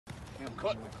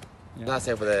Last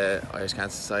day for the Irish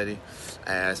Canc Society.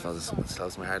 I suppose it's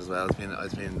close to my heart as well.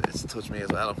 It's touched me as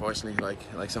well. Unfortunately,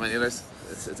 like so many others,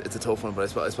 it's a tough one. But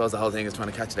I suppose the whole thing is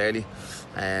trying to catch it early.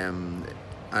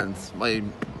 And my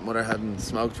mother hadn't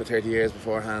smoked for 30 years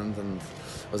beforehand, and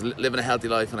was living a healthy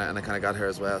life, and I kind of got her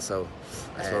as well. So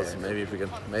I suppose maybe if we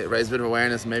could raise a bit of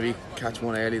awareness, maybe catch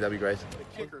one early, that'd be great.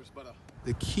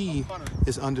 The key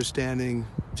is understanding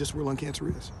just where lung cancer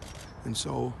is, and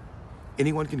so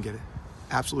anyone can get it.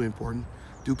 Absolutely important.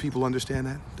 Do people understand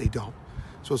that? They don't.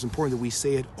 So it's important that we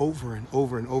say it over and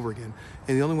over and over again.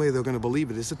 And the only way they're going to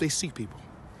believe it is if they see people.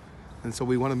 And so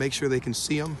we want to make sure they can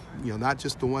see them, not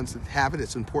just the ones that have it,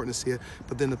 it's important to see it,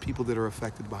 but then the people that are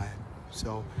affected by it.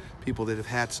 So people that have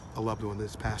had a loved one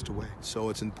that's passed away. So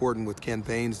it's important with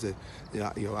campaigns that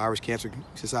Irish Cancer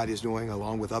Society is doing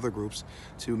along with other groups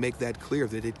to make that clear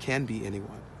that it can be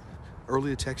anyone. Early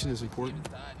detection is important,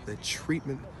 that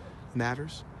treatment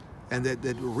matters, and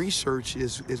that research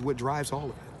is what drives all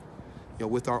of it,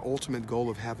 with our ultimate goal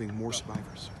of having more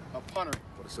survivors. But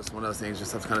it's just one of those things,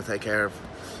 just have to kind of take care of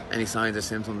any signs or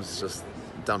symptoms, just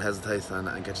don't hesitate and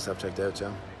get yourself checked out,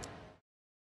 Joe.